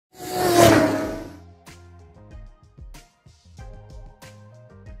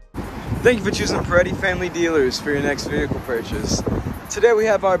Thank you for choosing Peretti Family Dealers for your next vehicle purchase. Today we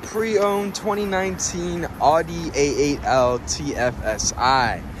have our pre-owned 2019 Audi A8L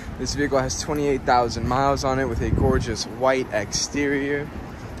TFSI. This vehicle has 28,000 miles on it with a gorgeous white exterior.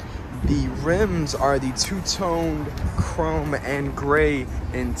 The rims are the two-toned chrome and gray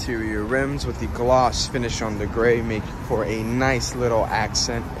interior rims with the gloss finish on the gray, make for a nice little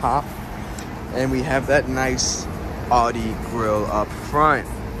accent pop. And we have that nice Audi grille up front.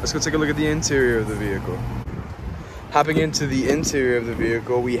 Let's go take a look at the interior of the vehicle. Hopping into the interior of the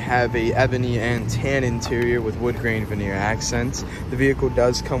vehicle, we have a ebony and tan interior with wood grain veneer accents. The vehicle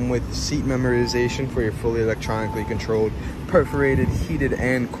does come with seat memorization for your fully electronically controlled, perforated, heated,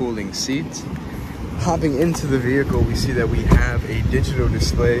 and cooling seats. Hopping into the vehicle, we see that we have a digital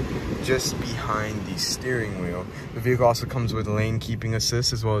display just behind the steering wheel. The vehicle also comes with lane keeping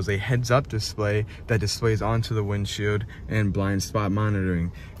assist as well as a heads-up display that displays onto the windshield and blind spot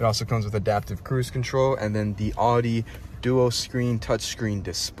monitoring. It also comes with adaptive cruise control and then the Audi dual screen touchscreen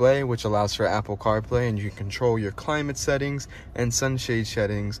display, which allows for Apple CarPlay, and you can control your climate settings and sunshade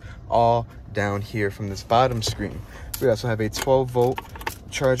settings all down here from this bottom screen. We also have a 12-volt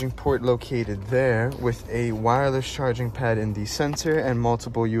charging port located there with a wireless charging pad in the center and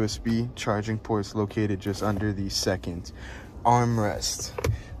multiple USB charging ports located just under the second armrest.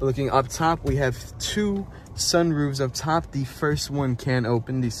 Looking up top, we have two sunroofs up top. The first one can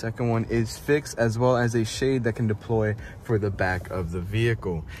open, the second one is fixed, as well as a shade that can deploy for the back of the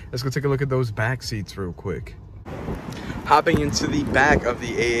vehicle. Let's go take a look at those back seats real quick. Hopping into the back of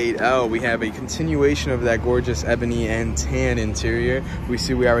the A8L, we have a continuation of that gorgeous ebony and tan interior. We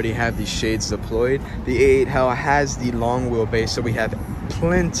see we already have the shades deployed. The A8L has the long wheelbase, so we have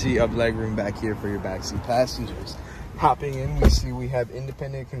plenty of legroom back here for your backseat passengers. Hopping in, we see we have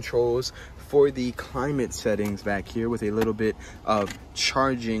independent controls for the climate settings back here with a little bit of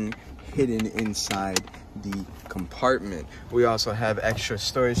charging hidden inside the compartment. We also have extra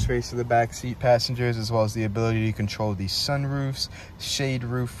storage space for the back seat passengers, as well as the ability to control the sunroofs, shade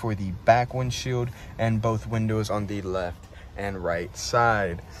roof for the back windshield, and both windows on the left and right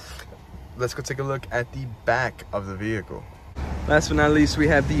side. Let's go take a look at the back of the vehicle. Last but not least, we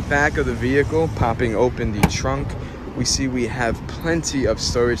have the back of the vehicle. Popping open the trunk, we see we have plenty of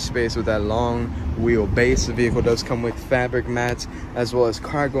storage space with that long wheelbase. The vehicle does come with fabric mats as well as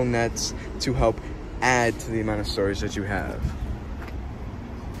cargo nets to help add to the amount of storage that you have.